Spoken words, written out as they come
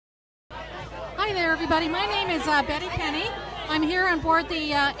Hi there, everybody. My name is Betty Penny. I'm here on board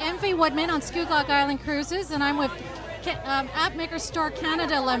the MV Woodman on Scugog Island Cruises, and I'm with App Maker Store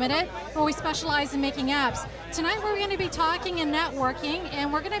Canada Limited, where we specialize in making apps. Tonight we're going to be talking in networking,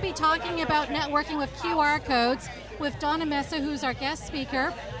 and we're going to be talking about networking with QR codes with Donna Mesa, who's our guest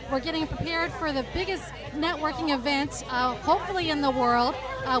speaker. We're getting prepared for the biggest networking event, hopefully in the world,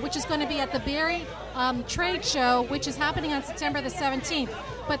 which is going to be at the Barrie Trade Show, which is happening on September the 17th.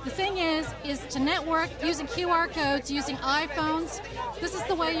 But the thing is to network using QR codes, using iPhones. This is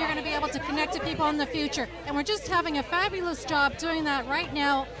the way you're going to be able to connect to people in the future. And we're just having a fabulous job doing that right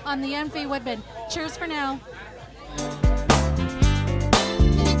now on the MV Woodman. Cheers for now.